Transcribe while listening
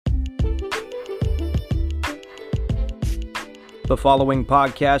The following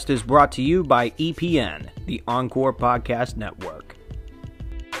podcast is brought to you by EPN, the Encore Podcast Network.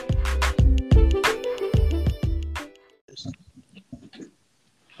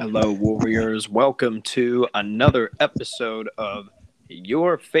 Hello, Warriors. Welcome to another episode of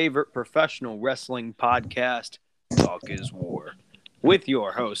your favorite professional wrestling podcast, Talk is War, with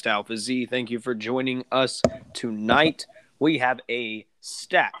your host, Alpha Z. Thank you for joining us tonight. We have a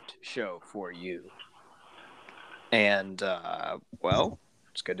stacked show for you. And, well,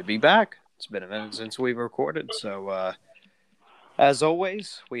 it's good to be back. It's been a minute since we've recorded. So, as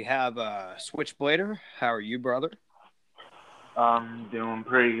always, we have Switchblader. How are you, brother? I'm doing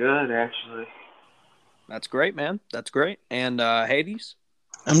pretty good, actually. That's great, man. That's great. And Hades?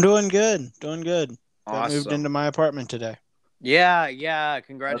 I'm doing good. Got Awesome. moved into my apartment today. Yeah.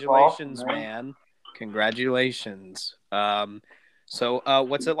 Congratulations, awesome, man. Congratulations. So,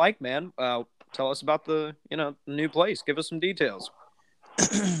 what's it like, man? Tell us about the new place. Give us some details.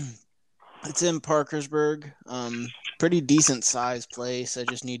 It's in Parkersburg. Pretty decent sized place. I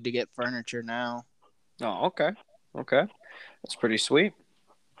just need to get furniture now. Oh, okay. That's pretty sweet.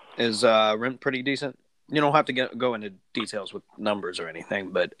 Is rent pretty decent? You don't have to go into details with numbers or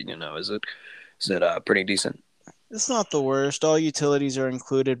anything, but is it pretty decent? It's not the worst. All utilities are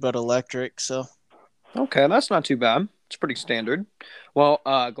included, but electric. So. Okay, that's not too bad. It's pretty standard. Well,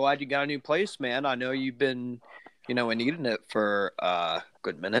 glad you got a new place, man. I know you've been, needing it for a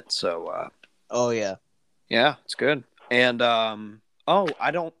good minute. So. Oh yeah. Yeah, it's good. And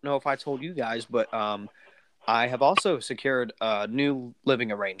I don't know if I told you guys, but I have also secured new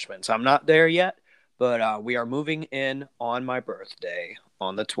living arrangements. I'm not there yet, but we are moving in on my birthday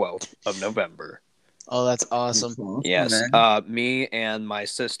on the 12th of November. Oh, that's awesome. Yes. Me and my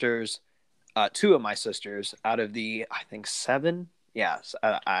sisters, two of my sisters out of the, I think, 7. Yes,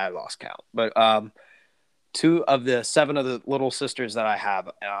 I lost count. But 2 of the 7 of the little sisters that I have,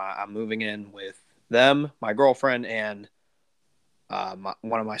 I'm moving in with them, my girlfriend, and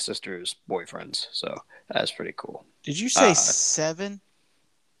one of my sister's boyfriends. So that's pretty cool. Did you say 7?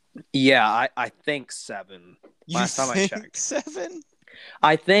 Yeah, I think 7. Last time I checked. 7?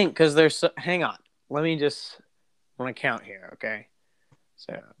 I think because there's. Hang on. Let me just want to count here, okay?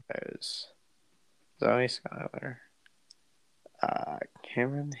 So there's Zoe, Skylar,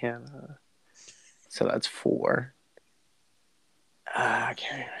 Cameron, Hannah. So that's 4.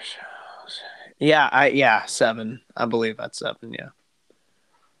 Cameron, yeah, 7. I believe that's 7. Yeah,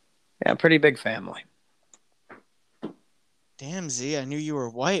 pretty big family. Damn, Z, I knew you were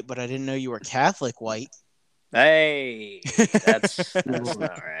white, but I didn't know you were Catholic white. Hey, that's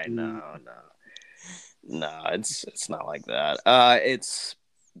not right. No, it's not like that. It's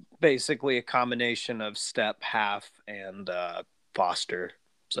basically a combination of step, half, and foster.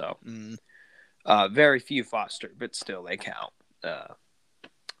 So, very few foster, but still they count.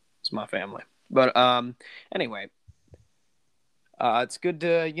 It's my family. But anyway, it's good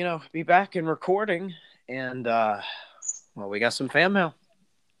to be back and recording, and well, we got some fan mail.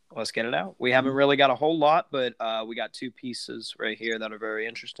 Let's get it out. We haven't really got a whole lot, but we got 2 pieces right here that are very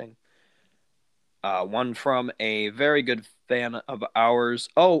interesting. One from a very good fan of ours.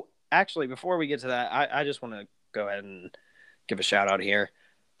 Oh, actually, before we get to that, I just want to go ahead and give a shout out here.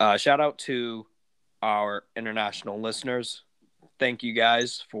 Shout out to our international listeners. Thank you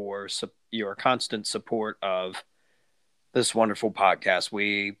guys for your constant support of this wonderful podcast.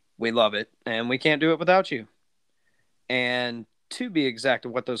 We love it, and we can't do it without you. And to be exact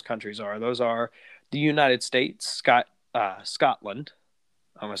of what those countries are, those are the United States, Scotland.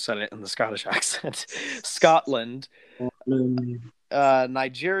 I almost said it in the Scottish accent. Scotland,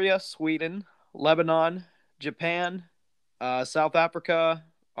 Nigeria, Sweden, Lebanon, Japan, South Africa,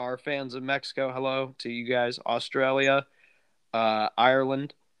 our fans in Mexico, hello to you guys, Australia,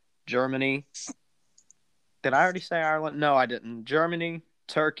 Ireland, Germany. Did I already say Ireland? No, I didn't. Germany,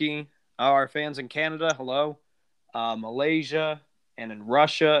 Turkey, our fans in Canada, hello. Malaysia, and in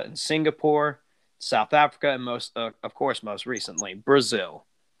Russia and Singapore, South Africa, and most recently, Brazil.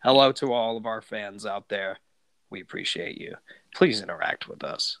 Hello to all of our fans out there. We appreciate you. Please interact with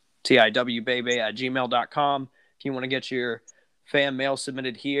us. tiwbaby@gmail.com if you want to get your fan mail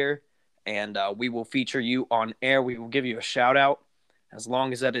submitted here, and we will feature you on air. We will give you a shout out as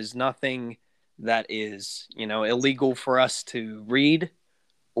long as that is nothing that is, illegal for us to read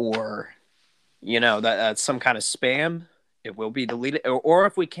or that's some kind of spam. It will be deleted, or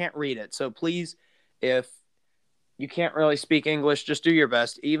if we can't read it. So please, if you can't really speak English, just do your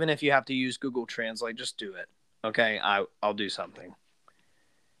best. Even if you have to use Google Translate, just do it. Okay, I'll do something.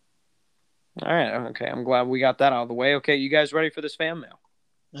 All right, okay. I'm glad we got that out of the way. Okay, you guys ready for this fan mail?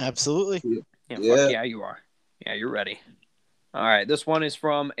 Absolutely. Yeah. Fuck yeah, you are. Yeah, you're ready. All right, this one is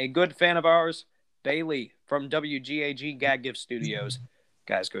from a good fan of ours, Bailey from WGAG Gag Gift Studios.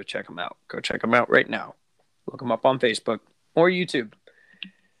 Guys, go check him out. Go check him out right now. Look him up on Facebook or YouTube.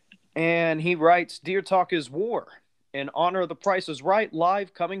 And he writes, Dear Talk is War. In honor of The Price is Right,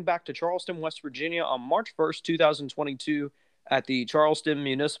 live coming back to Charleston, West Virginia on March 1st, 2022 at the Charleston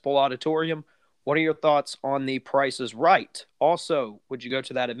Municipal Auditorium. What are your thoughts on The Price is Right? Also, would you go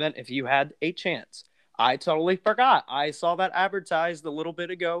to that event if you had a chance? I totally forgot. I saw that advertised a little bit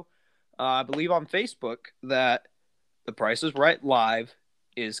ago, I believe on Facebook, that The Price is Right live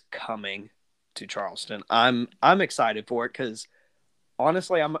is coming to Charleston. I'm excited for it because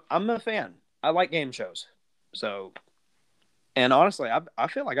honestly, I'm a fan. I like game shows. So, and honestly, I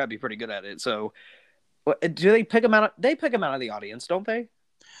feel like I'd be pretty good at it. So, do they pick them out? They pick them out of the audience, don't they?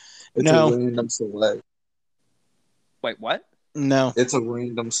 It's a random select. Wait, what? No. It's a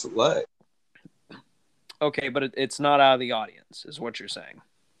random select. Okay, but it's not out of the audience, is what you're saying.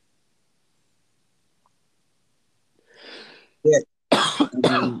 Yeah.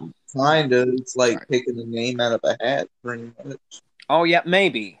 Kind of. It's like picking a name out of a hat, pretty much. Oh, yeah,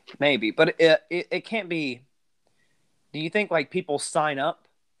 maybe. But it can't be. Do you think, like, people sign up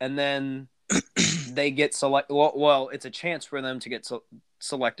and then they get selected? Well, it's a chance for them to get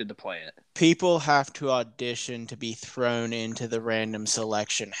selected to play it. People have to audition to be thrown into the random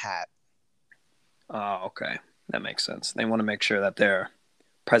selection hat. Oh, okay. That makes sense. They want to make sure that they're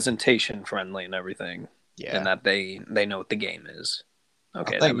presentation friendly and everything. Yeah. And that they know what the game is.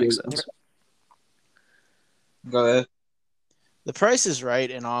 Okay, that makes sense. Go ahead. The Price is Right,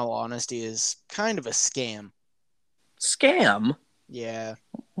 in all honesty, is kind of a scam. Scam? Yeah.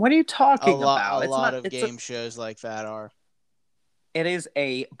 What are you talking about? A lot of game shows like that are. It is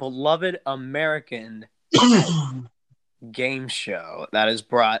a beloved American game show that has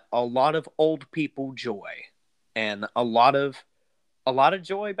brought a lot of old people joy, and a lot of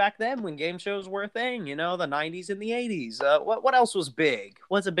joy back then when game shows were a thing. You know, the 90s and the 80s. What else was big?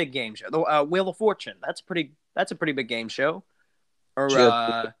 What's a big game show? The Wheel of Fortune. That's a pretty big game show. Or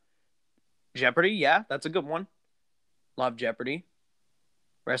Jeopardy. Yeah, that's a good one. Love Jeopardy.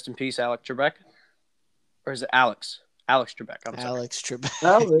 Rest in peace, Alex Trebek. Or is it Alex? Alex Trebek. I'm sorry. Alex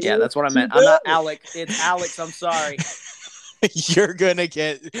Trebek. Yeah, that's what I meant. I'm not Alex. It's Alex. I'm sorry. You're gonna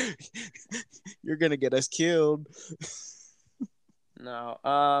get us killed.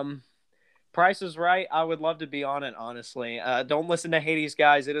 No. Price is Right. I would love to be on it, honestly. Don't listen to Hades,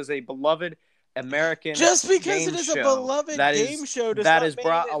 guys. It is a beloved American just because game it is show a beloved game show that has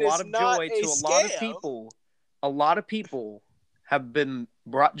brought a lot of joy to a lot of people. A lot of people have been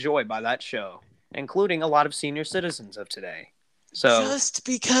brought joy by that show, including a lot of senior citizens of today. So just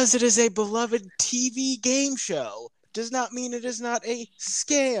because it is a beloved TV game show does not mean it is not a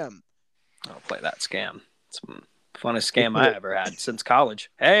scam. I'll play that scam. It's the funnest scam I ever had since college.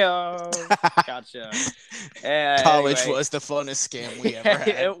 Hey-o! Gotcha. College was the funnest scam we ever had.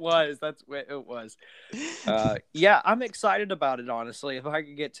 It was. It was. Yeah, I'm excited about it, honestly. If I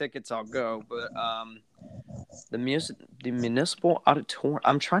could get tickets, I'll go. But the municipal auditorium.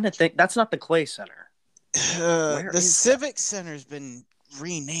 I'm trying to think. That's not the Clay Center. The Civic Center's been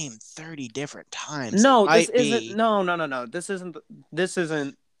renamed 30 different times. No, this isn't. No. This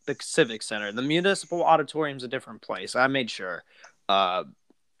isn't the Civic Center. The municipal auditorium's a different place. I made sure. Man,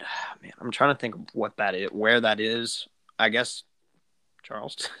 I'm trying to think of what that is, where that is. I guess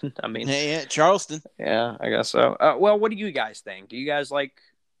Charleston. I mean, yeah, Charleston. Yeah, I guess so. Well, what do you guys think? Do you guys like,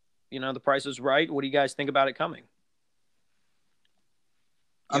 The Price is Right? What do you guys think about it coming?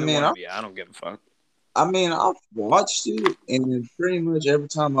 I don't give a fuck. I mean, I've watched it, and pretty much every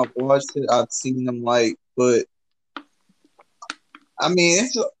time I've watched it, I've seen them but I mean,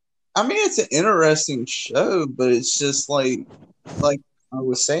 it's an interesting show, but it's just like I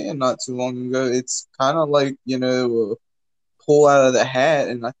was saying not too long ago, it's kind of like, a pull out of the hat.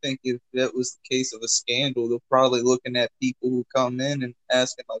 And I think if that was the case of a scandal, they're probably looking at people who come in and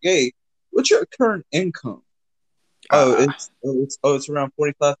asking like, "Hey, what's your current income?" It's around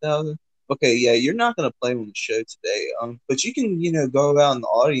 45,000. Okay, yeah, you're not gonna play on the show today. But you can, go out in the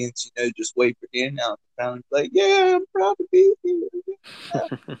audience, just wave your hand out and be like, "Yeah, I'm proud to be here."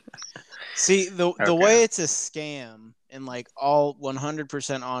 See, the way it's a scam, in all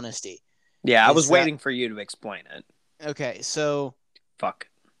 100% honesty. Yeah, I was waiting for you to explain it. Okay, so fuck.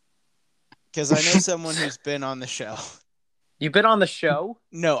 Because I know someone who's been on the show. You've been on the show?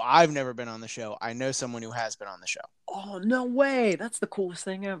 No, I've never been on the show. I know someone who has been on the show. Oh, no way. That's the coolest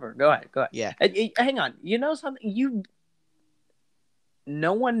thing ever. Go ahead. Yeah. Hang on. You know something?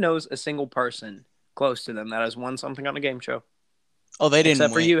 No one knows a single person close to them that has won something on a game show. Oh, they didn't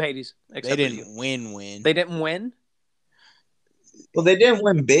Except win. For you, Hades. They didn't win. They didn't win? Well, they didn't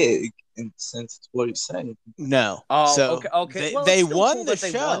win big, in sense it's what he's saying. No. Oh, So okay. Well, they it's still won cool the that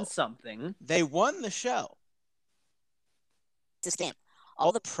they show. won something. They won the show. It's a scam.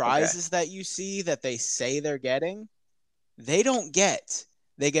 All the prizes that you see that they say they're getting, they don't get.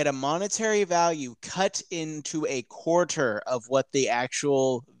 They get a monetary value cut into a quarter of what the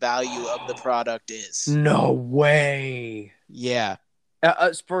actual value of the product is. No way. Yeah.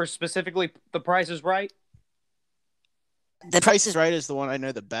 For specifically The Price is Right? The Price is Right is the one I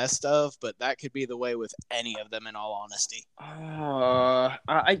know the best of, but that could be the way with any of them in all honesty. I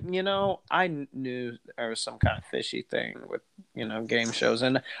knew there was some kind of fishy thing with, game shows.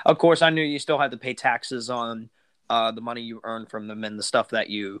 And of course I knew you still had to pay taxes on the money you earn from them and the stuff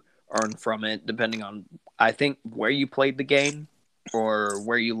that you earn from it, depending on, I think, where you played the game or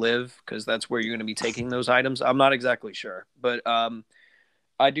where you live, because that's where you're going to be taking those items. I'm not exactly sure, but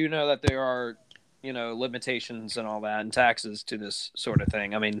I do know that there are, limitations and all that and taxes to this sort of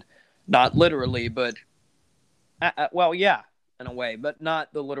thing. I mean, not literally, but well, yeah, in a way, but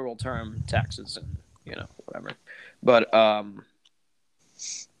not the literal term taxes and, whatever. But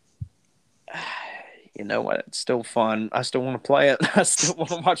you know what? It's still fun. I still want to play it. I still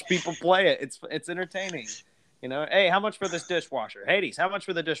want to watch people play it. It's entertaining. Hey, how much for this dishwasher? Hades, how much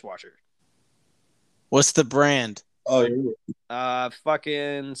for the dishwasher? What's the brand? Oh, yeah.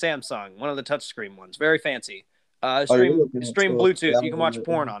 Fucking Samsung, one of the touchscreen ones, very fancy. You're Stream looking at Bluetooth. You can watch 12,000.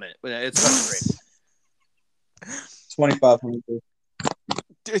 porn on it. It's touchscreen. 2,500.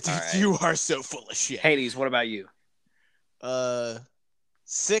 right. You are so full of shit. Hades, what about you?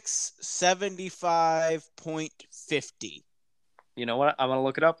 675.50. You know what? I'm gonna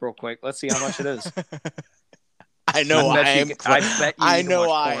look it up real quick. Let's see how much it is. I know I am. I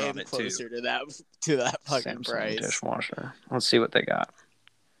know I am closer to that fucking Samsung price. Dishwasher. Let's see what they got.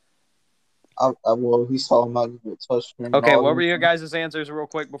 Well, he's talking about the touchscreen. Okay, what were your guys' answers real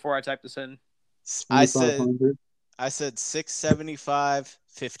quick before I type this in? I said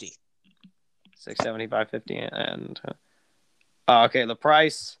 675.50. 675.50 and okay, the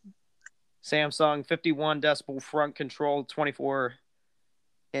price. Samsung 51 decibel front control 24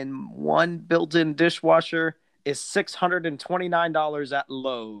 in one built-in dishwasher is $629 at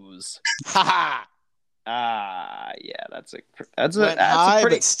Lowe's. Ha! Yeah, that's a high,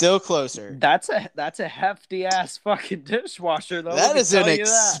 pretty, but still closer. That's a hefty ass fucking dishwasher though. That is an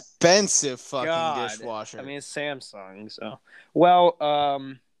expensive fucking dishwasher. I mean, it's Samsung, so well.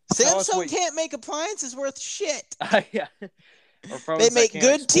 Samsung can't make appliances worth shit. Yeah, they make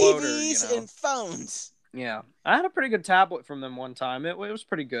good TVs and phones. Yeah, I had a pretty good tablet from them one time. It was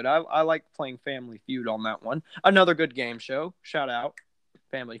pretty good. I liked playing Family Feud on that one. Another good game show. Shout out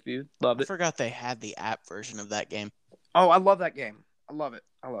Family Feud. Loved it. I forgot they had the app version of that game. Oh, I love that game. I love it.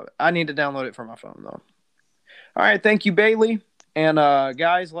 I need to download it for my phone though. All right, thank you, Bailey. And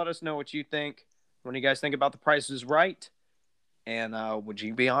guys, let us know what you think. When you guys think about The Price is Right, and would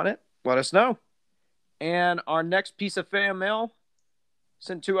you be on it? Let us know. And our next piece of fan mail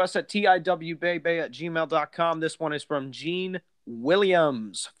sent to us at tiwbaybay@gmail.com. This one is from Gene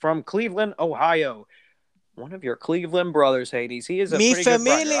Williams from Cleveland, Ohio. One of your Cleveland brothers, Hades. He is a pretty good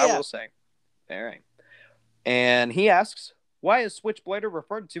writer, I will say. All right. And he asks, why is Switchblader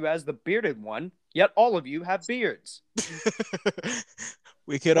referred to as the bearded one, yet all of you have beards?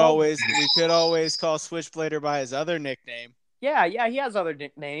 we could always call Switchblader by his other nickname. Yeah, he has other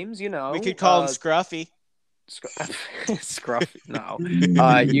nicknames, We could call him Scruffy. Scruffy. No.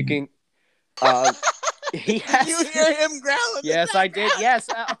 You can. He has. You hear him growling? Yes, I did. Yes,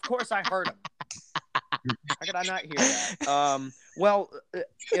 of course I heard him. How could I not hear that? Well,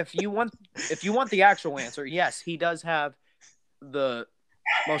 if you want the actual answer, yes, he does have the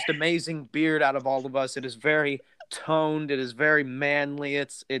most amazing beard out of all of us. It is very toned. It is very manly.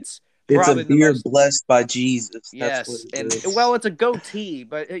 It's a beard blessed by Jesus. Yes, it's a goatee,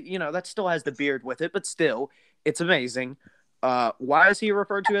 but that still has the beard with it. But still, it's amazing. Why is he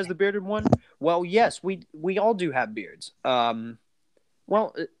referred to as the bearded one? Well, yes, we all do have beards.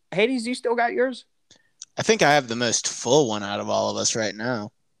 Well, Hades, you still got yours? I think I have the most full one out of all of us right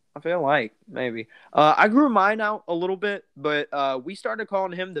now. I feel like maybe. I grew mine out a little bit, but we started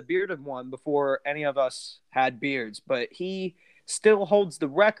calling him the bearded one before any of us had beards. But he still holds the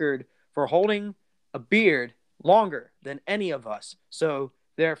record for holding a beard longer than any of us. So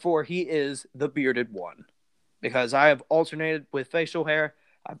therefore, he is the bearded one. Because I have alternated with facial hair.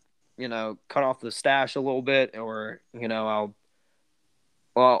 I've, cut off the stash a little bit, or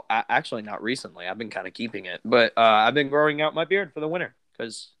actually not recently. I've been kind of keeping it, but I've been growing out my beard for the winter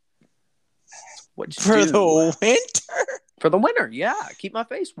because the winter. For the winter, yeah, keep my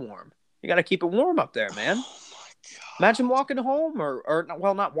face warm. You got to keep it warm up there, man. Oh my Imagine walking home, or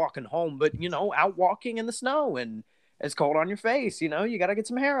well, not walking home, but out walking in the snow and it's cold on your face. You got to get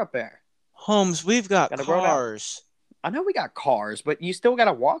some hair up there. Holmes, we've got Got to grow it out. cars. I know we got cars, but you still got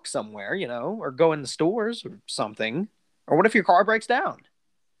to walk somewhere, or go in the stores or something. Or what if your car breaks down?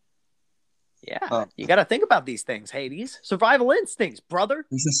 Yeah, you got to think about these things, Hades. Survival instincts, brother.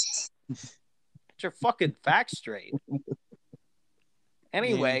 Get your fucking facts straight.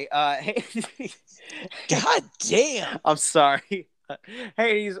 Anyway, God damn. I'm sorry.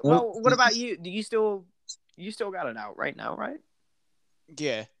 Hades, well, what about you? Do you still got it out right now, right?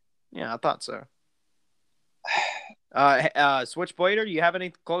 Yeah. Yeah, I thought so. Switchblader, do you have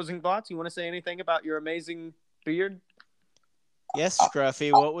any closing thoughts? You want to say anything about your amazing beard? Yes,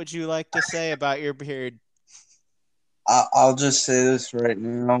 Scruffy, what would you like to say about your beard? I'll just say this right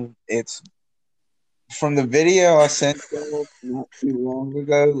now. It's from the video I sent you not too long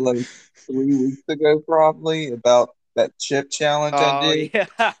ago, like 3 weeks ago, probably, about that chip challenge I Oh, did.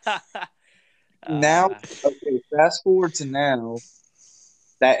 yeah. Now, okay, fast forward to now.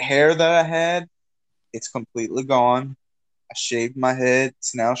 That hair that I had, it's completely gone. I shaved my head.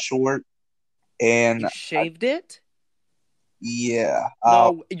 It's now short. And You shaved it? yeah.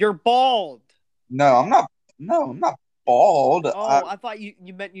 No, you're bald. No, I'm not. No, I'm not bald. Oh, I thought you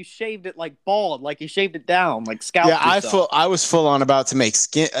meant you shaved it like bald, like you shaved it down, like scalped Yeah, yourself. I was full on about to make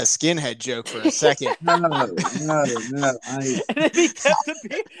a skinhead joke for a second. No. And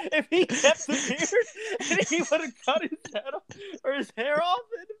if he kept the beard, and he would have cut his head off or his hair off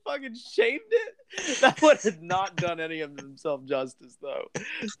and fucking shaved it, that would have not done any of himself justice, though.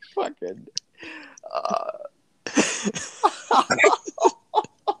 Fucking.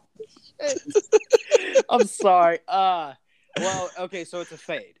 I'm sorry. Well, okay, so it's a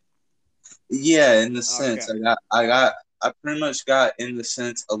fade. Yeah, in the sense, okay. I pretty much got, in the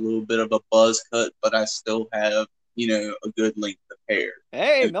sense, a little bit of a buzz cut, but I still have, a good length of hair.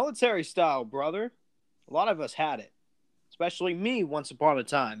 Hey, military style, brother. A lot of us had it, especially me once upon a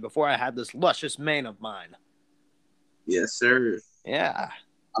time before I had this luscious mane of mine. Yes, sir. Yeah.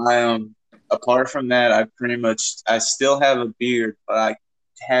 Apart from that, I still have a beard, but I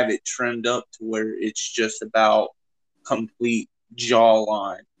have it trimmed up to where it's just about complete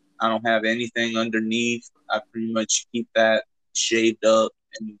jawline. I don't have anything underneath. I pretty much keep that shaved up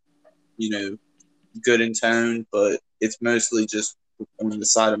and, good in tone, but it's mostly just on the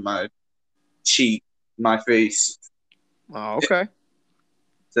side of my cheek, my face. Oh, okay.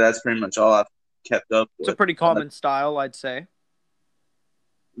 So that's pretty much all I've kept up with. It's a pretty common style, I'd say.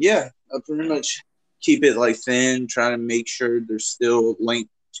 Yeah, I pretty much keep it like thin, trying to make sure there's still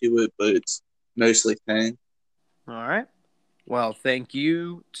length to it, but it's mostly thin. All right. Well, thank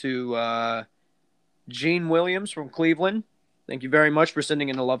you to Gene Williams from Cleveland. Thank you very much for sending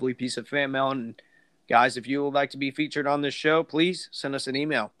in a lovely piece of fan mail. And guys, if you would like to be featured on this show, please send us an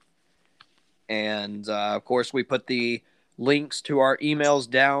email. And of course, we put the links to our emails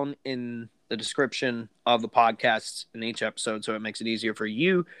down in the description of the podcasts in each episode, so it makes it easier for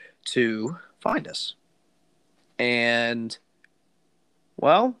you to find us. And,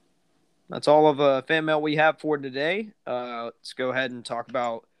 well, that's all of fan mail we have for today. Let's go ahead and talk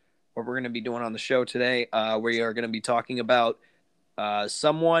about what we're going to be doing on the show today. We are going to be talking about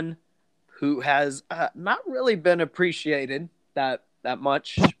someone who has not really been appreciated that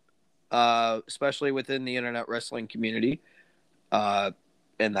much, especially within the internet wrestling community.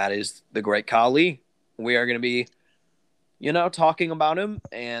 And that is the great Khali. We are going to be, talking about him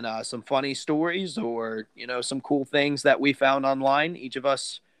and some funny stories or, some cool things that we found online. Each of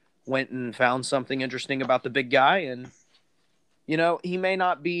us went and found something interesting about the big guy. And, he may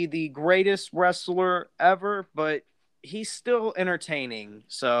not be the greatest wrestler ever, but he's still entertaining.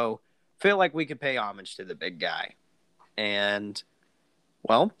 So feel like we could pay homage to the big guy. And,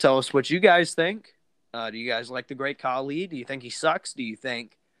 well, tell us what you guys think. Do you guys like the great Khali? Do you think he sucks? Do you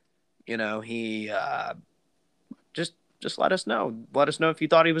think, he just let us know. Let us know if you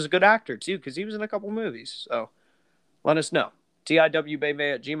thought he was a good actor, too, because he was in a couple movies. So let us know.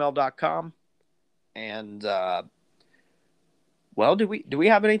 tiwbaybe@gmail.com. And, well, do we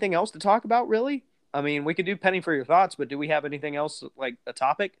have anything else to talk about, really? I mean, we could do Penny for your thoughts, but do we have anything else, like a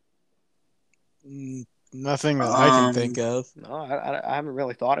topic? Nothing that I can think of. No, I haven't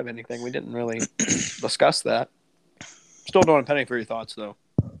really thought of anything. We didn't really discuss that. Still doing Penny for your thoughts, though.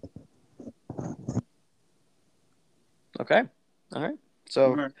 Okay. All right.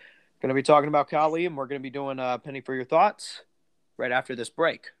 So, going to be talking about Khali, and we're going to be doing Penny for your thoughts right after this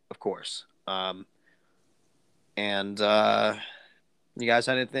break, of course. And you guys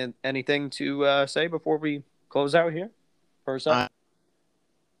have anything to say before we close out here? First up?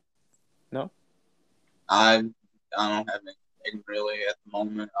 No? I don't have anything really at the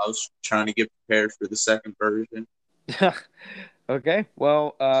moment. I was trying to get prepared for the second version. Okay.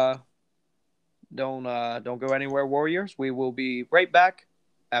 Well, don't go anywhere, Warriors. We will be right back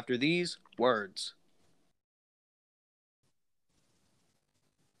after these words.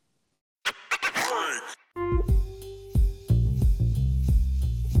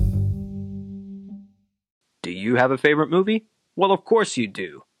 Do you have a favorite movie? Well, of course you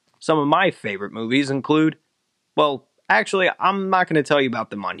do. Some of my favorite movies include, well, actually, I'm not going to tell you about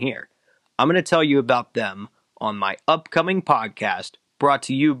them on here. I'm going to tell you about them on my upcoming podcast brought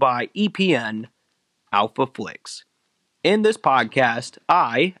to you by EPN Alpha Flicks. In this podcast,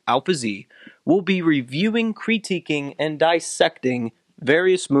 I, Alpha Z, will be reviewing, critiquing, and dissecting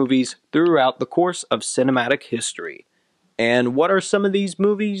various movies throughout the course of cinematic history. And what are some of these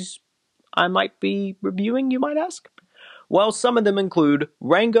movies I might be reviewing, you might ask? Well, some of them include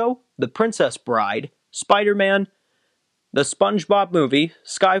Rango, The Princess Bride, Spider-Man, The SpongeBob Movie,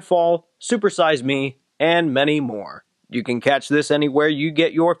 Skyfall, Super Size Me, and many more. You can catch this anywhere you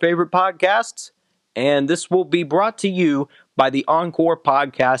get your favorite podcasts, and this will be brought to you by the Encore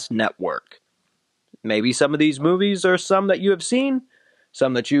Podcast Network. Maybe some of these movies are some that you have seen,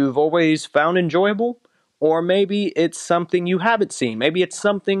 some that you've always found enjoyable, or maybe it's something you haven't seen. Maybe it's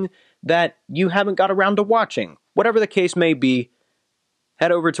something that you haven't got around to watching. Whatever the case may be,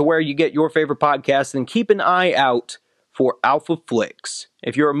 head over to where you get your favorite podcasts and keep an eye out for Alpha Flicks.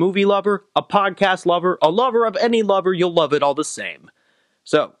 If you're a movie lover, a podcast lover, a lover of any lover, you'll love it all the same.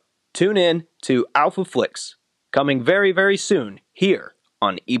 So, tune in to Alpha Flicks, coming very, very soon here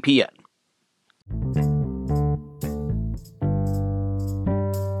on EPN.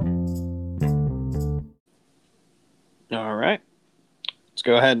 All right. Let's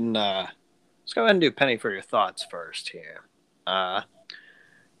go ahead and do Penny for your thoughts first here.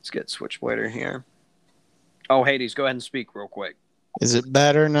 Let's get Switchblader here. Oh, Hades, go ahead and speak real quick. Is it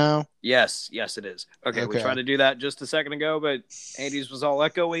better now? Yes, it is. Okay, we tried to do that just a second ago, but Hades was all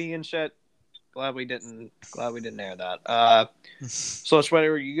echoey and shit. Glad we didn't air that. Switchblader,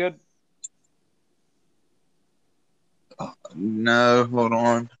 are you good? No, hold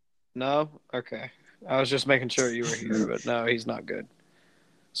on. No? Okay. I was just making sure you were here, but no, he's not good.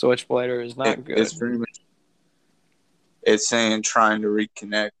 Switchblader is not good. It's pretty much. It's saying trying to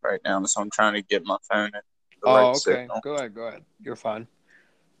reconnect right now, so I'm trying to get my phone at the right okay. signal. Go ahead. You're fine.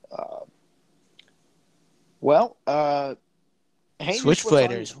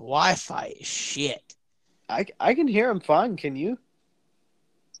 Switchblader's Wi-Fi is shit. I can hear him fine. Can you?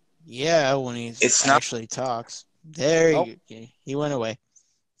 Yeah, when he actually talks. There he went away.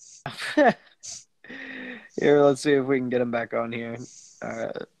 Here, let's see if we can get him back on here.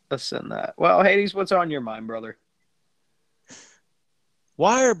 Let's send that. Well, Hades, what's on your mind, brother?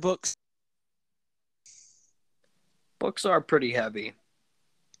 Why are books? Books are pretty heavy.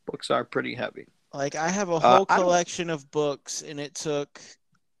 Like, I have a whole collection of books, and it took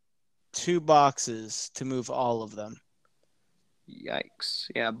 2 boxes to move all of them.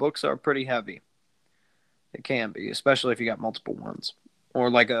 Yikes. Yeah, books are pretty heavy. It can be, especially if you got multiple ones. Or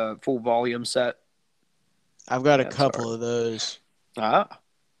like a full volume set. I've got a couple of those.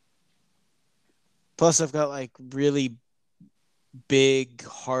 Plus, I've got, like, really big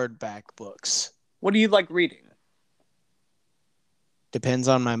hardback books. What do you like reading? Depends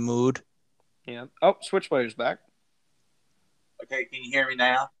on my mood. Yeah. Oh, Switchblader's back. Okay, can you hear me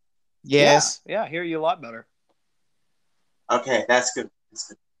now? Yes. Yeah, I hear you a lot better. Okay, that's good.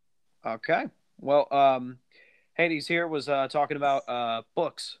 Okay. Well, Hades here was talking about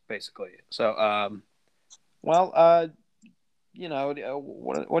books, basically. So, what's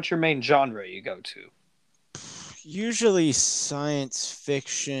your main genre you go to? Usually science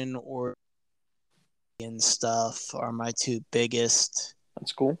fiction or and stuff are my 2 biggest.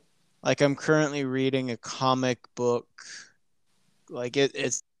 That's cool. Like, I'm currently reading a comic book. Like,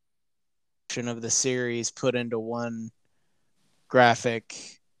 it's of the series put into one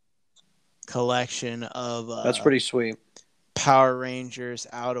graphic collection of that's pretty sweet. Power Rangers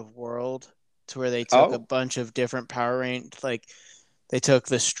Out of World, to where they took a bunch of different Power Rangers. Like, they took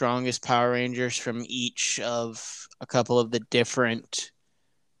the strongest Power Rangers from each of a couple of the different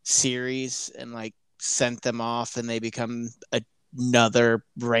series and, like, sent them off, and they become another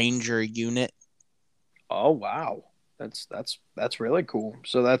Ranger unit. Oh wow, that's really cool.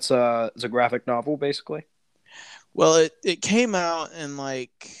 So it's a graphic novel, basically. Well, it came out in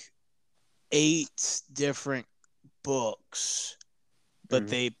like 8 different books, but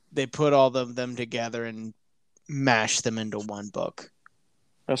they put all of them together and mashed them into one book.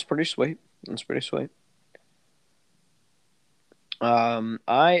 That's pretty sweet.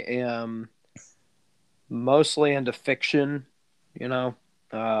 I am Mostly into fiction, you know.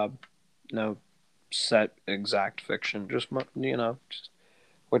 No set exact fiction, just just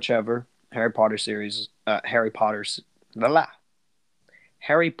whichever. Harry Potter series, Harry Potter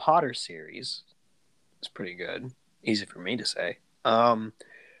series is pretty good. Easy for me to say.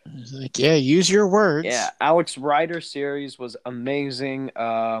 It's like, yeah, use your words. Yeah, Alex Rider series was amazing.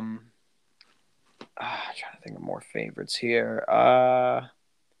 Trying to think of more favorites here.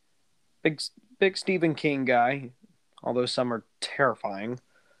 Big big Stephen King guy, although some are terrifying.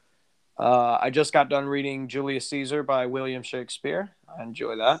 I just got done reading Julius Caesar by William Shakespeare. I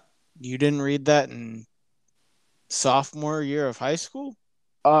enjoy that. You didn't read that in sophomore year of high school?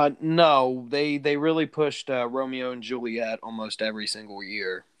 No, they really pushed Romeo and Juliet almost every single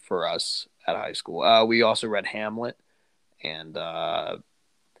year for us at high school. We also read Hamlet, and I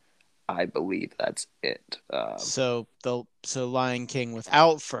believe that's it. So Lion King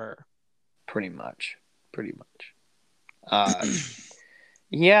without fur. Pretty much. Uh,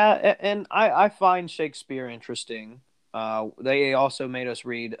 yeah, and I find Shakespeare interesting. They also made us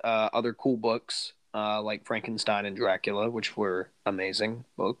read other cool books like Frankenstein and Dracula, which were amazing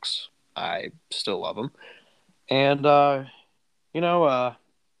books. I still love them. And,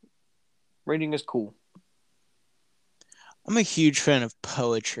 reading is cool. I'm a huge fan of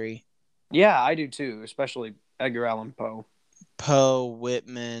poetry. Yeah, I do too, especially Edgar Allan Poe. Poe,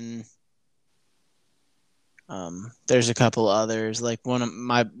 Whitman. There's a couple others. Like one of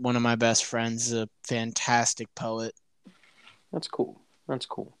my best friends is a fantastic poet. That's cool.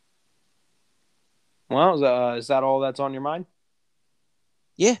 Well, is that all that's on your mind?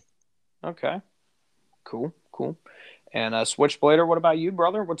 Yeah. Okay. Cool. And Switchblader, what about you,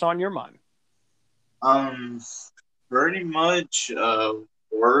 brother? What's on your mind? Pretty much,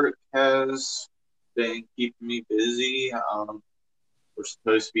 work has been keeping me busy. We're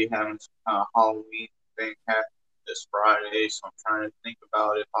supposed to be having some kind of Halloween thing happen this Friday, so I'm trying to think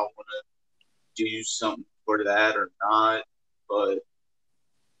about if I want to do something for that or not. But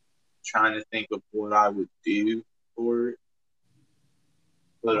trying to think of what I would do for it.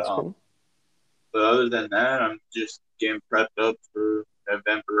 But That's cool. But other than that, I'm just getting prepped up for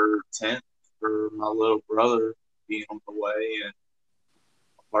November 10th for my little brother being on the way. And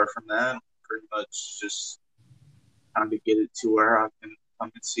apart from that, I'm pretty much just trying to get it to where I can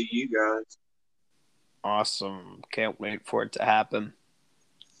come and see you guys. Awesome. Can't wait for it to happen.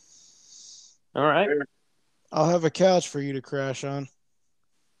 All right. I'll have a couch for you to crash on.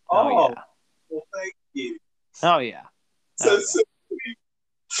 Oh yeah. Well, thank you. Oh yeah. So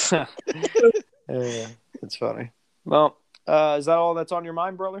Yeah, it's funny. Well, is that all that's on your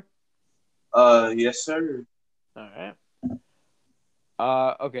mind, brother? yes, sir. All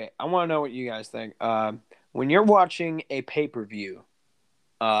right. Okay. I want to know what you guys think. When you're watching a pay-per-view,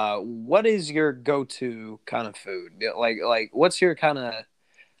 what is your go-to kind of food? Like, what's your kind of?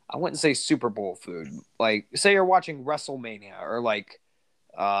 I wouldn't say Super Bowl food. Like, say you're watching WrestleMania or like,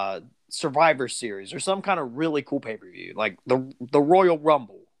 Survivor Series or some kind of really cool pay-per-view, like the Royal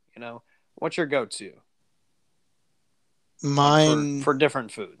Rumble. What's your go-to? Mine like for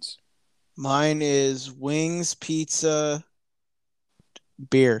different foods. Mine is wings, pizza,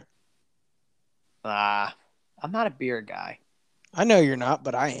 beer. I'm not a beer guy. I know you're not,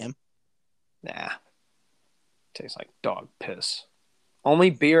 but I am. Nah. Tastes like dog piss. Only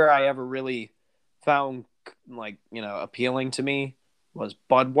beer I ever really found appealing to me was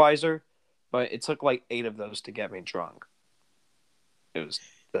Budweiser, but it took like 8 of those to get me drunk. It was.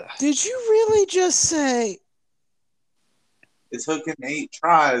 Ugh. Did you really just say? It took him 8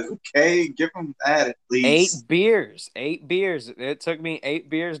 tries. Okay, give him that at least. 8 beers. 8 beers. It took me 8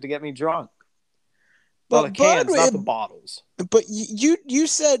 beers to get me drunk. But well, the cans, not the bottles. But you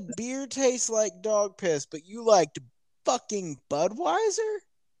said beer tastes like dog piss, but you liked fucking Budweiser?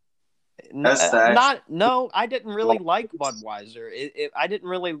 No, I didn't really like Budweiser. I didn't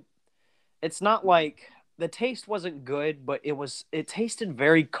really. It's not like the taste wasn't good, but it tasted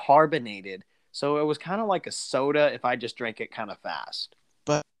very carbonated. So it was kind of like a soda if I just drank it kind of fast.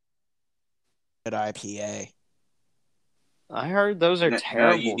 But IPA. I heard those are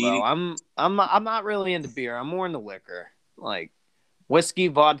terrible though. I'm not really into beer. I'm more into liquor, like whiskey,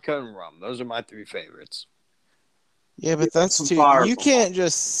 vodka, and rum. Those are my 3 favorites. Yeah, but that's too. You can't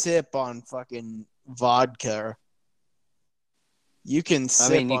just sip on fucking vodka. You can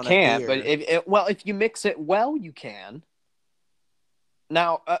sip. I mean, you can't, but if you mix it well, you can.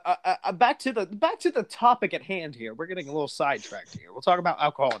 Now, back to the topic at hand here. We're getting a little sidetracked here. We'll talk about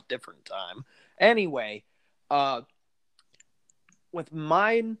alcohol at a different time. Anyway, with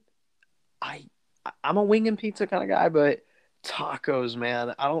mine, I'm a wing and pizza kind of guy, but Tacos,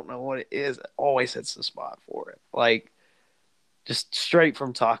 man. I don't know what it is. It always hits the spot for it. Like, just straight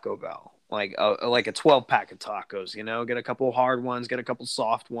from Taco Bell. Like a 12-pack of tacos, get a couple hard ones, get a couple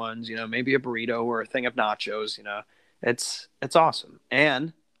soft ones, maybe a burrito or a thing of nachos, it's awesome.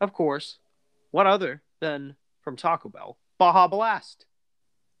 And of course, what other than from Taco Bell, Baja Blast,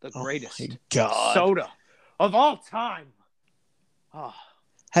 the greatest soda of all time. Oh,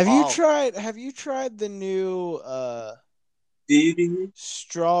 Have you tried the new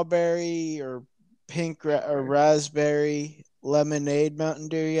strawberry or pink or raspberry lemonade Mountain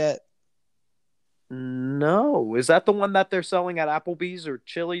Dew yet? No, is that the one that they're selling at Applebee's or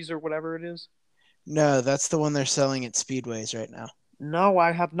Chili's or whatever it is? No, that's the one they're selling at Speedways right now. No,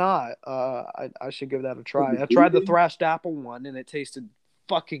 I have not. I should give that a try. I tried the thrashed apple one, and it tasted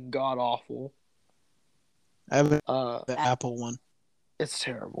fucking god awful. I haven't the apple one. It's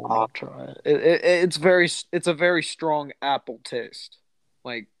terrible. Don't try it. It's a very strong apple taste.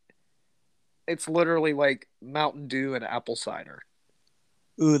 Like, it's literally like Mountain Dew and apple cider.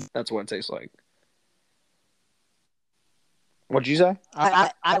 Ooh, that's what it tastes like. What'd you say?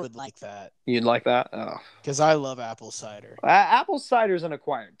 I would like that. You'd like that? Oh. Because I love apple cider. Apple cider's an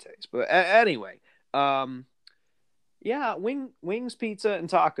acquired taste. But anyway, yeah, wings, pizza, and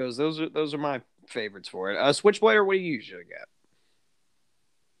tacos. Those are my favorites for it. Switchblade, what do you usually get?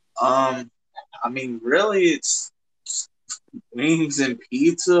 I mean, really, it's wings and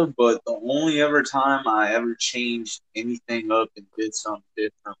pizza, but the only ever time I ever changed anything up and did something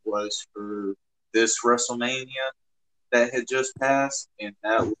different was for this WrestleMania that had just passed, and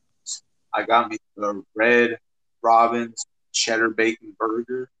that was I got me the Red Robin's cheddar bacon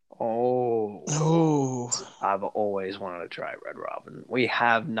burger. Oh, I've always wanted to try Red Robin. We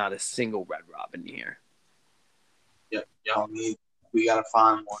have not a single Red Robin here. Yep, we gotta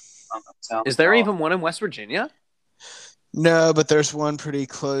find one. Is there even one in West Virginia? No, but there's one pretty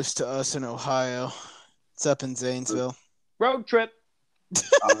close to us in Ohio. It's up in Zanesville. Road trip.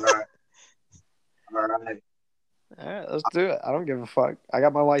 All right. All right, let's do it. I don't give a fuck. I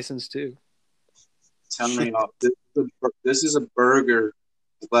got my license too. Tell me, this is a burger.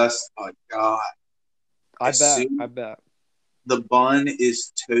 Bless my God. I bet. The bun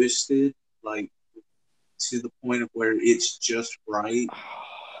is toasted, like, to the point of where it's just right.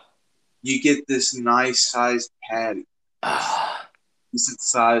 You get this nice sized patty. Decent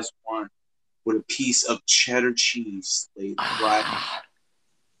sized one with a piece of cheddar cheese laid right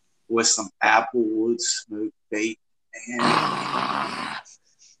with some Applewood smoked bacon. And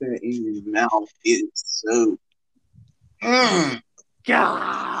in your mouth, it is so. God,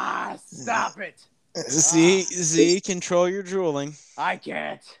 stop it. Z, control your drooling. I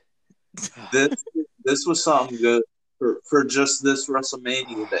can't. This was something good for just this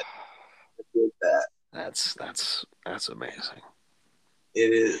WrestleMania that did that. That's amazing.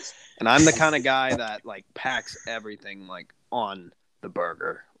 It is. And I'm the kind of guy that like packs everything like on the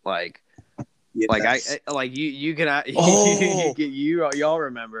burger. Like, yes. You can y'all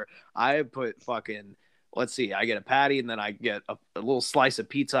remember I put fucher let's see, I get a patty and then I get a little slice of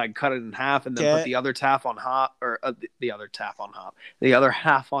pizza. I cut it in half and then put the other half on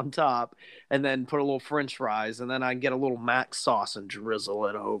top, and then put a little French fries, and then I get a little mac sauce and drizzle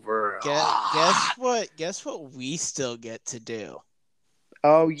it over. Guess what we still get to do?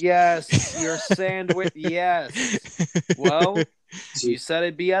 Oh yes, your sandwich. Yes. Well, you said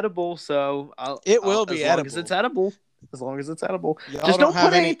it'd be edible, so it will be edible. As long as it's edible. Just don't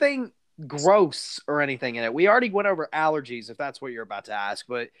put anything gross or anything in it. We already went over allergies, if that's what you're about to ask,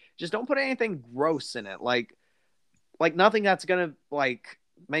 but just don't put anything gross in it. Like nothing that's gonna like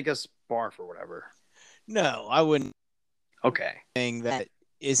make us barf or whatever. No, I wouldn't. Okay. Thing that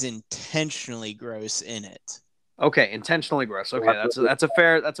is intentionally gross in it. Okay, intentionally gross. Okay, that's a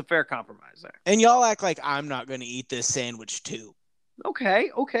fair compromise there. And y'all act like I'm not going to eat this sandwich too.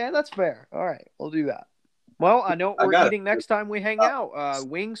 Okay, that's fair. All right, we'll do that. Well, I know what we're eating next time we hang out.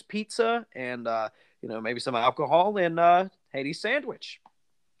 Wings, pizza, and maybe some alcohol and Hades sandwich.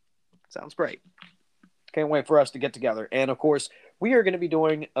 Sounds great. Can't wait for us to get together. And of course, we are going to be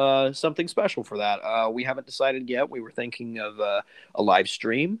doing something special for that. We haven't decided yet. We were thinking of a live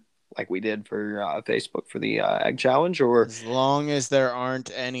stream, like we did for Facebook for the egg challenge, or as long as there aren't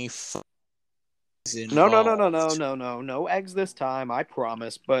any no eggs this time, I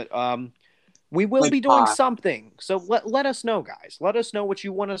promise. But we will be doing something. So let us know, guys. Let us know what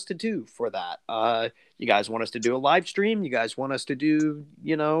you want us to do for that. You guys want us to do a live stream? You guys want us to do,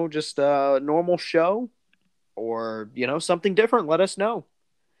 just a normal show, or something different? Let us know.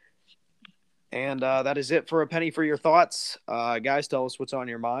 And that is it for a penny for your thoughts. Guys, tell us what's on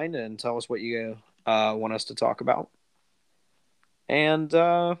your mind and tell us what you want us to talk about. And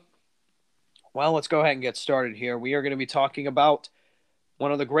well, let's go ahead and get started here. We are going to be talking about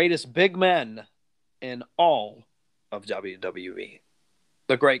one of the greatest big men in all of WWE,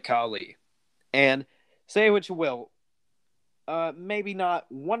 the Great Khali. And say what you will, maybe not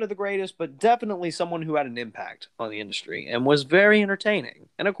one of the greatest, but definitely someone who had an impact on the industry and was very entertaining.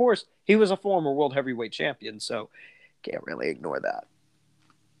 And of course, he was a former world heavyweight champion, so can't really ignore that.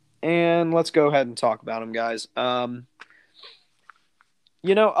 And let's go ahead and talk about him, guys. A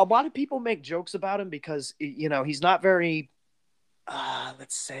lot of people make jokes about him because he's not very,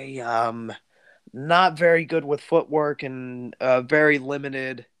 let's say, not very good with footwork and very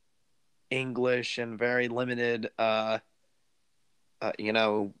limited English and very limited, ring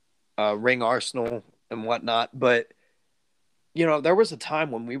arsenal and whatnot. But there was a time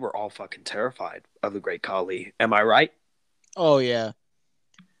when we were all fucking terrified of the Great Khali. Am I right? Oh yeah.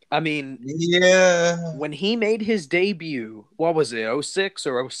 I mean, Yeah. when he made his debut, what was it, 06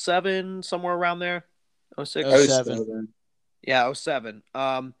 or 07, somewhere around there? 06? 07. Yeah, 07.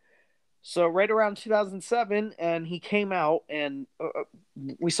 So right around 2007, and he came out, and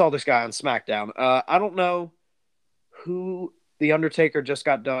we saw this guy on SmackDown. I don't know who the Undertaker just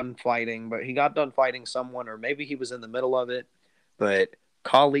got done fighting, but he got done fighting someone, or maybe he was in the middle of it. But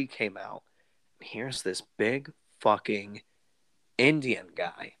Khali came out. Here's this big fucking Indian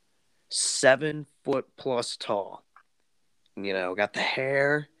guy, 7 foot plus tall. Got the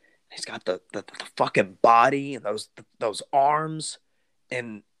hair. He's got the fucking body and those arms,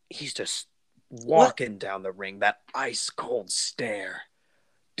 and he's just walking down the ring, that ice cold stare.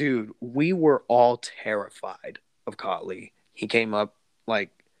 Dude, we were all terrified of Khali. He came up like,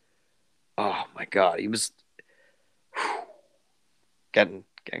 oh my God, he was getting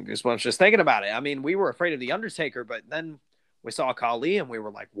goosebumps just thinking about it. I mean, we were afraid of the Undertaker, but then we saw Khali and we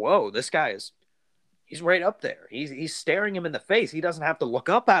were like, whoa, this guy he's right up there. He's staring him in the face. He doesn't have to look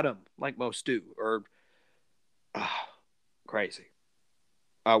up at him like most do. Or crazy.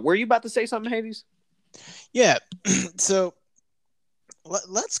 Were you about to say something, Hades? Yeah. So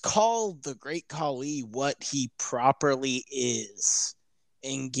let's call the Great Khali what he properly is,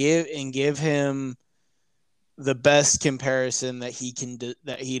 and give him the best comparison that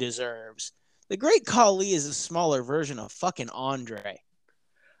he deserves. The Great Khali is a smaller version of fucking Andre.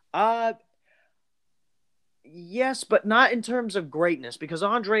 Yes, but not in terms of greatness, because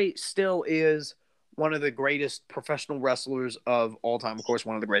Andre still is one of the greatest professional wrestlers of all time. Of course,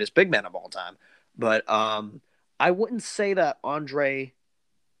 one of the greatest big men of all time. But I wouldn't say that Andre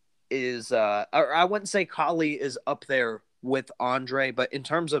is, or I wouldn't say Khali is up there with Andre. But in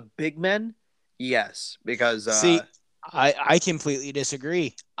terms of big men, yes, because see, I completely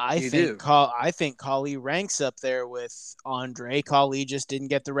disagree. I think Khali ranks up there with Andre. Khali just didn't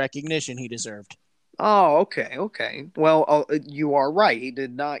get the recognition he deserved. Oh, okay. Well, you are right. He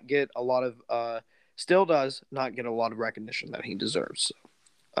did not get a lot of, still does not get a lot of recognition that he deserves.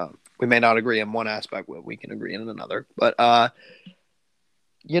 So, we may not agree in one aspect, but we can agree in another. But,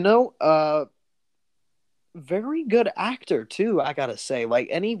 very good actor too, I gotta say. Like,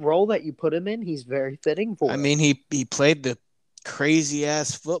 any role that you put him in, he's very fitting for. I mean, he played the crazy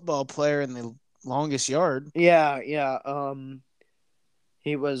ass football player in The Longest Yard. Yeah.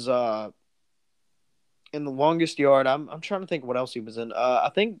 He was in The Longest Yard. I'm trying to think what else he was in.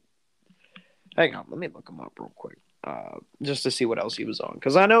 I think. Hang on, let me look him up real quick, just to see what else he was on,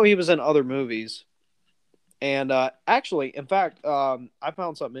 because I know he was in other movies. And actually, in fact, I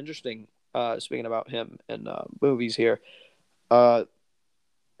found something interesting. Speaking about him in movies here,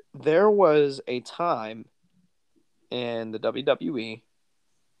 there was a time in the WWE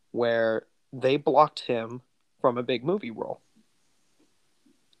where they blocked him from a big movie role.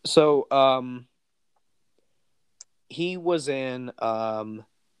 So he was in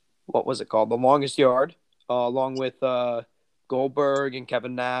what was it called? The Longest Yard, along with Goldberg and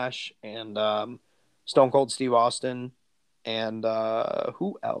Kevin Nash and Stone Cold Steve Austin. And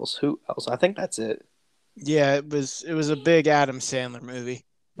who else? I think that's it. Yeah, it was a big Adam Sandler movie.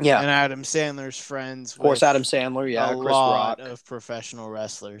 Yeah, and Adam Sandler's friends. Of course, Adam Sandler. Yeah, a Chris lot Rock. of professional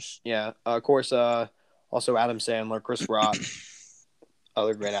wrestlers. Yeah, of course. Also Adam Sandler, Chris Rock,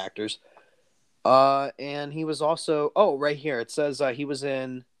 other great actors. And he was also right here it says he was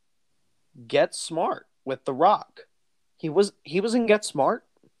in Get Smart with The Rock. He was in Get Smart.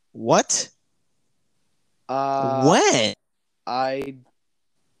 What? When? I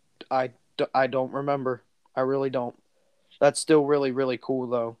don't remember. I really don't. That's still really, really cool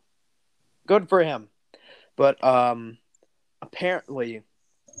though. Good for him. But apparently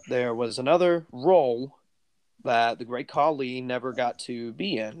there was another role that the Great Khali never got to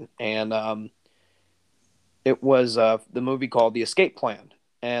be in, and It was the movie called The Escape Plan,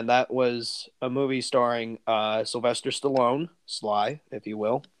 and that was a movie starring Sylvester Stallone, Sly, if you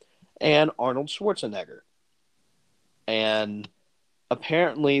will, and Arnold Schwarzenegger. And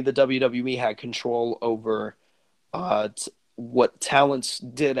apparently, the WWE had control over what talents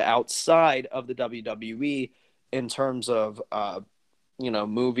did outside of the WWE in terms of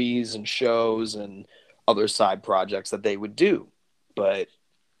movies and shows and other side projects that they would do. But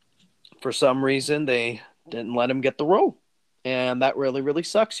for some reason, they didn't let him get the role. And that really, really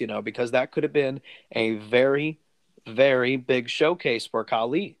sucks, because that could have been a very, very big showcase for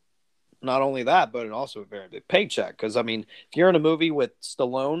Khali. Not only that, but also a very big paycheck. Because, I mean, if you're in a movie with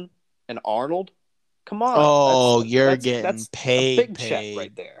Stallone and Arnold, come on. Oh, you're getting That's a big check paid.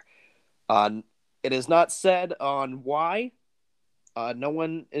 right there. It is not said on why. No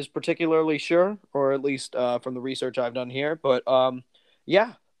one is particularly sure, or at least from the research I've done here. But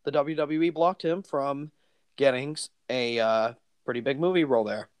yeah, the WWE blocked him from getting a pretty big movie role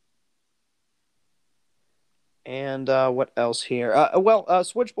there. And what else here?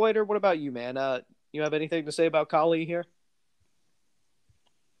 Switchblader, what about you, man? You have anything to say about Khali here?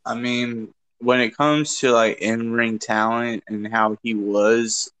 I mean, when it comes to like in-ring talent and how he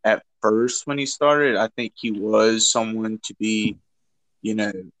was at first when he started, I think he was someone to be,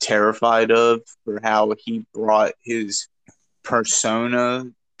 terrified of for how he brought his persona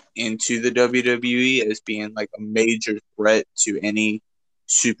into the WWE as being like a major threat to any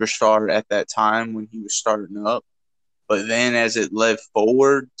superstar at that time when he was starting up. But then as it led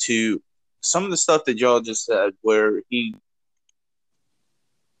forward to some of the stuff that y'all just said, where he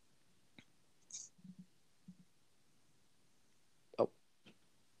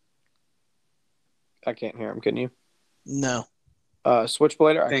I can't hear him. Can you? No.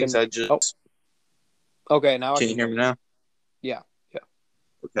 Switchblader, things I just okay, now I can you hear me now? Yeah.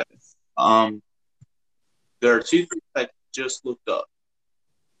 Okay. There are two things I just looked up.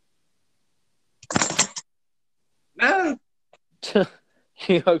 No.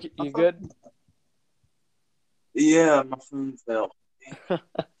 You good? Yeah, my phone fell.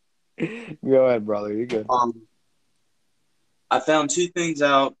 Go ahead, brother. You're good. I found two things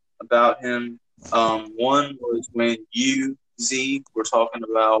out about him. One was when you, Z, were talking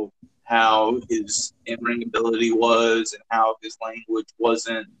about how his in-ring ability was and how his language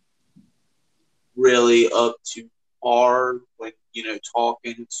wasn't really up to par when,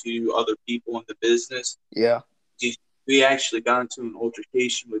 talking to other people in the business. Yeah. We actually got into an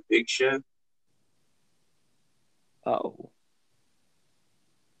altercation with Big Show. Oh.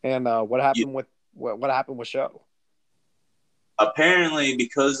 And what happened with what happened with Show? Apparently,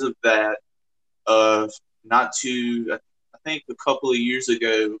 because of that, I think a couple of years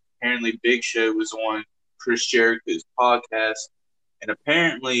ago, apparently Big Show was on Chris Jericho's podcast, and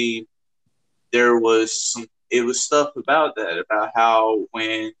apparently there was stuff about that, about how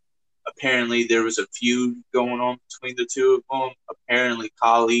when apparently there was a feud going on between the two of them, apparently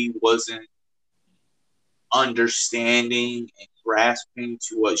Khali wasn't understanding and grasping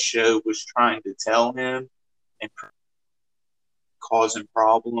to what Show was trying to tell him, and causing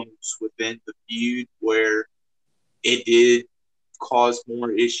problems within the feud where it did cause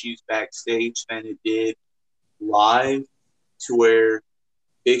more issues backstage than it did live, to where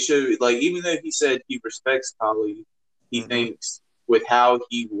Big Show, like, even though he said he respects Khali, he thinks with how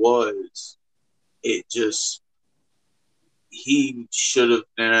he was, he should have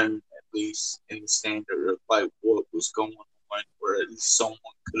been at least in the standard of like what was going on, where at least someone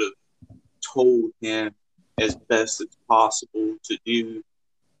could have told him as best as possible to do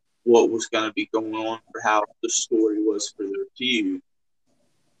what was going to be going on for how the story was for their feud.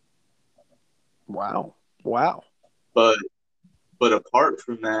 Wow. But apart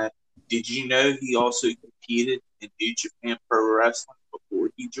from that, did you know he also competed in New Japan Pro Wrestling before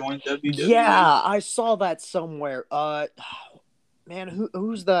he joined WWE? Yeah, I saw that somewhere. Man,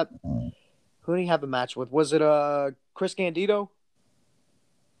 who's that? Who did he have a match with? Was it Chris Candido?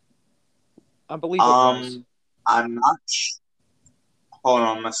 I believe it was. I'm not sure. Hold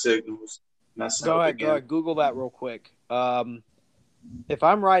on, my signal's messing up again. Go ahead. Google that real quick. If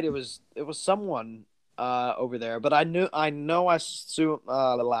I'm right, it was someone over there, but I know I saw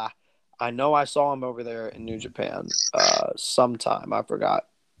him over there in New Japan sometime. I forgot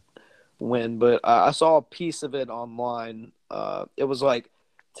when, but I saw a piece of it online. It was like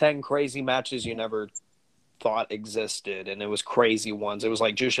 10 crazy matches you never thought existed, and it was crazy ones. It was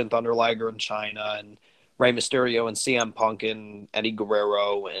like Jushin Thunder Liger in China, and Rey Mysterio and CM Punk and Eddie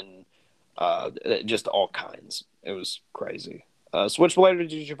Guerrero, and just all kinds. It was crazy. Switchblade,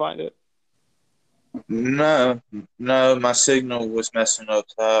 did you find it? No, my signal was messing up.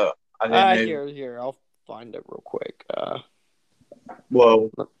 I didn't know. Here. I'll find it real quick. Well,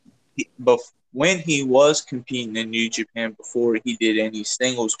 when he was competing in New Japan before he did any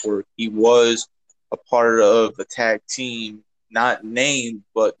singles work, he was a part of a tag team, not named,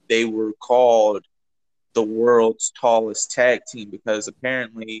 but they were called the world's tallest tag team because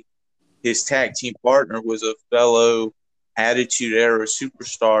apparently his tag team partner was a fellow Attitude Era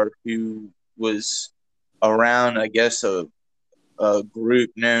superstar who was around, I guess, a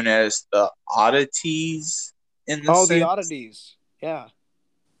group known as the Oddities in the The sense. Oddities. Yeah.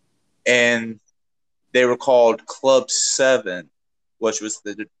 And they were called Club 7, which was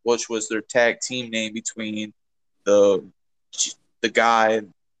their tag team name between the guy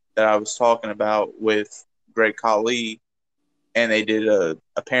that I was talking about with Great Khali, and they did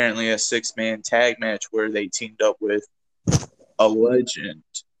apparently a 6-man tag match where they teamed up with a legend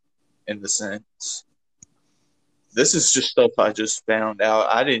in the sense. This is just stuff I just found out.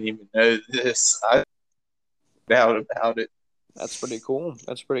 I didn't even know this. I found out about it. That's pretty cool.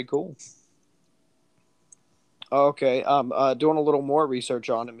 Okay, doing a little more research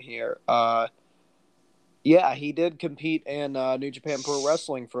on him here. Yeah, he did compete in New Japan Pro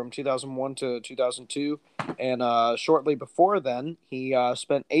Wrestling from 2001 to 2002, and shortly before then, he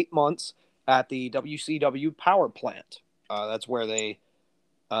spent 8 months at the WCW Power Plant. That's where they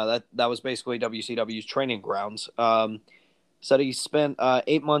that was basically WCW's training grounds. Said he spent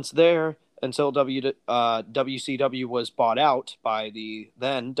 8 months there until WCW was bought out by the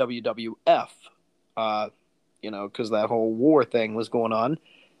then WWF. Because that whole war thing was going on.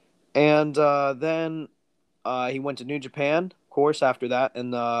 And then he went to New Japan, of course, after that.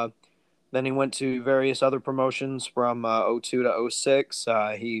 And then he went to various other promotions from 02 to 06.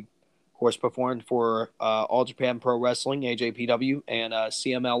 He, of course, performed for All Japan Pro Wrestling, AJPW, and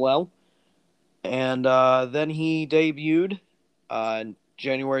CMLL. And then he debuted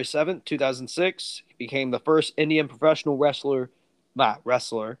January 7th, 2006. He became the first Indian professional wrestler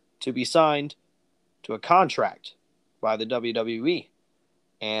to be signed to a contract by the WWE.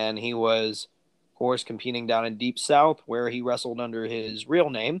 And he was, of course, competing down in Deep South, where he wrestled under his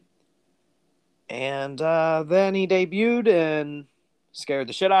real name. And then he debuted and scared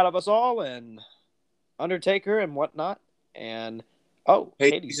the shit out of us all, and Undertaker and whatnot. And,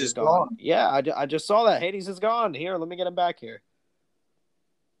 Hades is gone. Yeah, I just saw that. Hades is gone. Here, let me get him back here.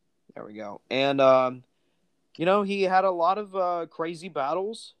 There we go. And, he had a lot of crazy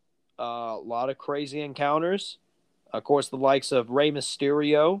battles, a lot of crazy encounters. Of course, the likes of Rey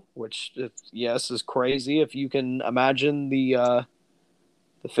Mysterio, which, yes, is crazy if you can imagine the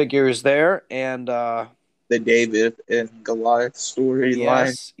figures there. And the David and Goliath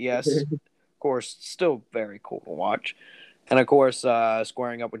storyline. Yes. Of course, still very cool to watch. And, of course,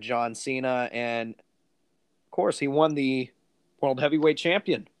 squaring up with John Cena. And, of course, he won the World Heavyweight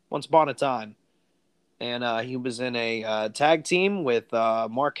Champion once upon a time. And he was in a tag team with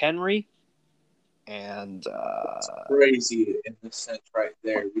Mark Henry. And it's crazy in the sense right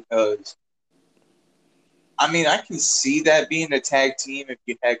there because, I mean, I can see that being a tag team if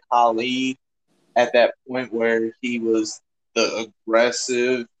you had Khali at that point where he was the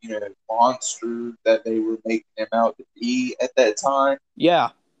aggressive, monster that they were making him out to be at that time.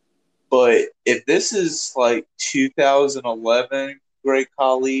 Yeah. But if this is like 2011 Great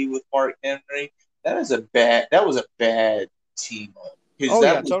Khali with Mark Henry, that was a bad team up.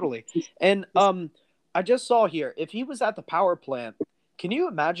 Totally. And I just saw here, if he was at the power plant, can you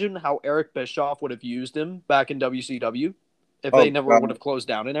imagine how Eric Bischoff would have used him back in WCW if they never would have closed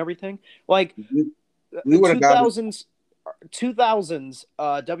down and everything? Like, we would have 2000s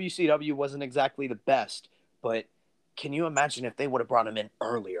WCW wasn't exactly the best, but can you imagine if they would have brought him in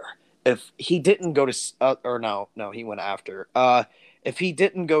earlier? If he didn't go to he went after. If he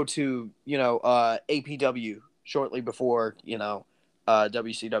didn't go to APW shortly before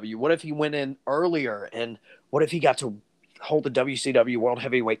WCW, what if he went in earlier, and what if he got to hold the WCW World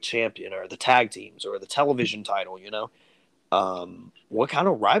Heavyweight Champion or the tag teams or the television title? What kind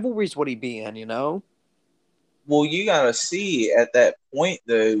of rivalries would he be in? Well, you gotta see at that point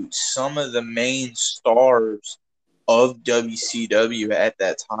though, some of the main stars of WCW at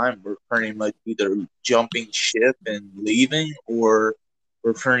that time were pretty much either jumping ship and leaving, or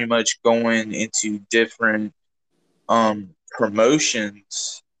were pretty much going into different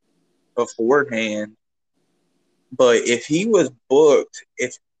promotions beforehand. But if he was booked,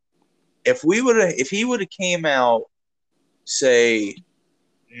 if he would have came out, say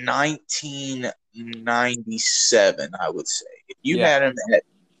 1997, I would say, if you had him at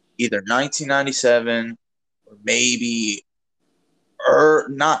either 1997 or maybe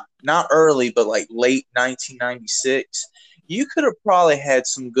not early, but like late 1996, you could have probably had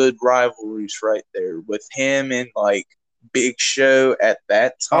some good rivalries right there with him and like Big Show at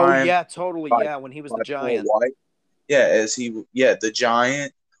that Oh time, yeah, totally. by Yeah, when he was the by Paul Giant. White. Yeah, the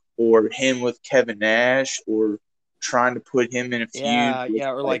Giant, or him with Kevin Nash, or trying to put him in a feud Yeah, with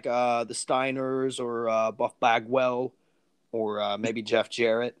yeah, or like like the Steiners or Buff Bagwell or maybe Jeff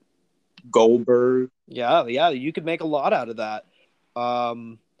Jarrett. Goldberg, Yeah, yeah, you could make a lot out of that.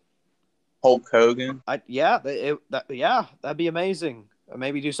 Um, Hulk Hogan. yeah, that'd be amazing.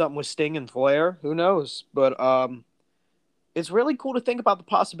 Maybe do something with Sting and Flair. Who knows? But it's really cool to think about the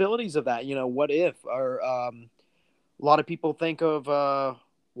possibilities of that. You know, what if? Or a lot of people think of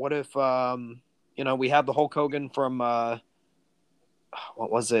what if? We have the Hulk Hogan from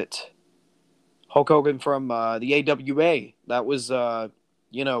what was it? Hulk Hogan from the AWA. That was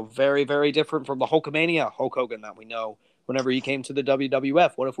very very different from the Hulkamania Hulk Hogan that we know whenever he came to the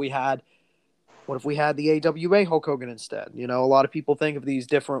WWF. What if we had the AWA Hulk Hogan instead? You know, a lot of people think of these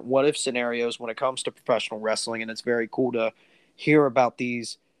different what if scenarios when it comes to professional wrestling, and it's very cool to hear about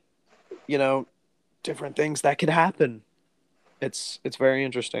these, you know, different things that could happen. It's very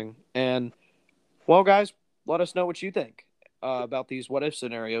interesting. And well, guys, let us know what you think about these what if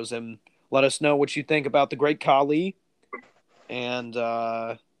scenarios, and let us know what you think about the Great Khali. And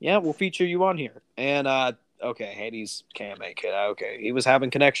yeah, we'll feature you on here. And okay, Hades can't make it. Okay, he was having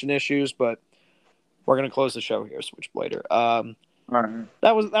connection issues, but we're gonna close the show here, Switchblader. All right.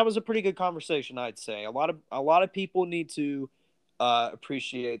 That was a pretty good conversation, I'd say. A lot of people need to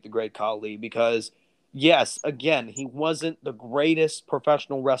appreciate the Great Khali because, yes, again, he wasn't the greatest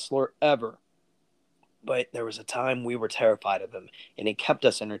professional wrestler ever, but there was a time we were terrified of him, and he kept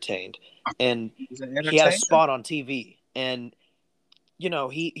us entertained. And He's an he had a entertainer. spot on TV, and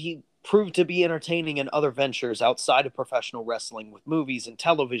he proved to be entertaining in other ventures outside of professional wrestling with movies and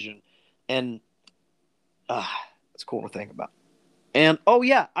television, and it's cool to think about. And oh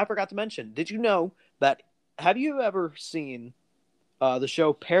yeah, I forgot to mention. Did you know that? Have you ever seen the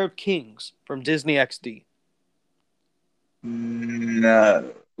show Pair of Kings from Disney XD?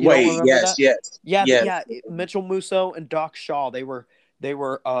 No. You don't Wait. remember Yes. that? Yes. Yeah, Yes. Mitchell Musso and Doc Shaw. They were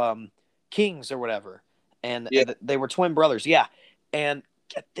kings or whatever, and Yeah. they were twin brothers. Yeah, and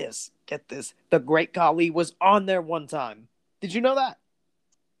get this. The Great Khali was on there one time. Did you know that?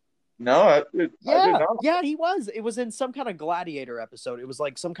 No, I did Yeah, not. yeah, he was. It was in some kind of gladiator episode. It was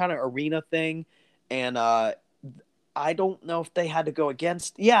like some kind of arena thing, and I don't know if they had to go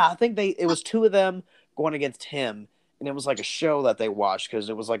against. Yeah, I think it was two of them going against him, and it was like a show that they watched because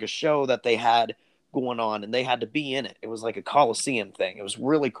it was like a show that they had going on, and they had to be in it. It was like a Coliseum thing. It was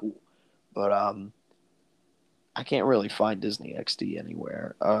really cool, but I can't really find Disney XD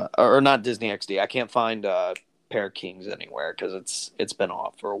anywhere, or not Disney XD. I can't find Pair of Kings anywhere because it's been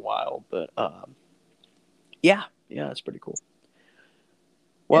off for a while. But yeah, it's pretty cool.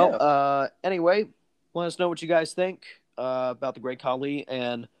 Well, Yeah. anyway, let us know what you guys think about the Great Khali,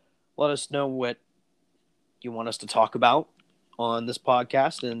 and let us know what you want us to talk about on this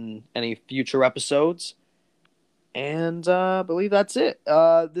podcast and any future episodes. And I believe that's it.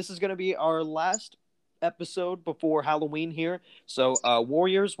 This is going to be our last episode before Halloween here. So,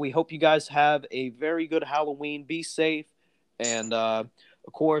 Warriors, we hope you guys have a very good Halloween. Be safe. And, of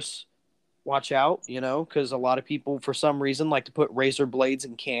course, watch out, because a lot of people, for some reason, like to put razor blades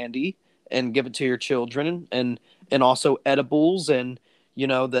in candy and give it to your children, and also edibles and,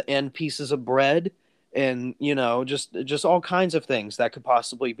 the end pieces of bread and, just all kinds of things that could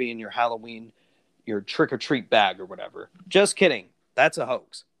possibly be in your Halloween, your trick or treat bag or whatever. Just kidding. That's a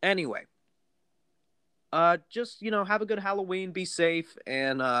hoax. Anyway, just have a good Halloween, be safe,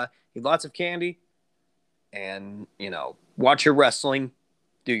 and eat lots of candy, and watch your wrestling,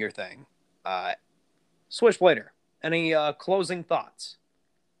 do your thing. Switchblader, any closing thoughts?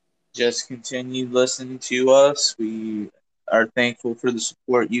 Just continue listening to us. We are thankful for the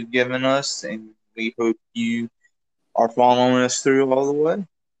support you've given us, and we hope you are following us through all the way.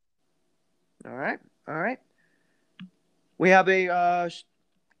 All right, all right. We have a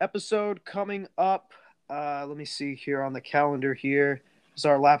episode coming up. Let me see here on the calendar here. This is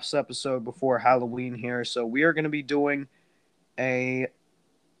our last episode before Halloween here. So we are going to be doing a.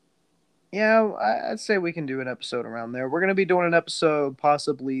 Yeah, I'd say we can do an episode around there. We're going to be doing an episode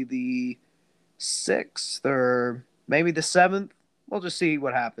possibly the 6th or maybe the 7th. We'll just see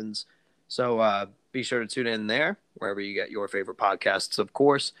what happens. So be sure to tune in there, wherever you get your favorite podcasts, of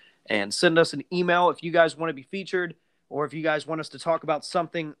course. And send us an email if you guys want to be featured, or if you guys want us to talk about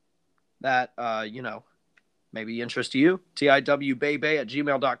something that, maybe interests you.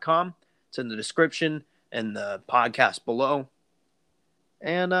 tiwbaybay@gmail.com. It's in the description and the podcast below.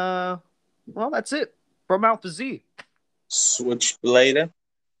 And, well, that's it. From Alpha Z. Switchblader.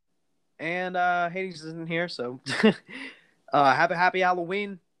 And Hades isn't here, so have a happy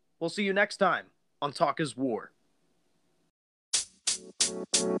Halloween. We'll see you next time on Talk is War.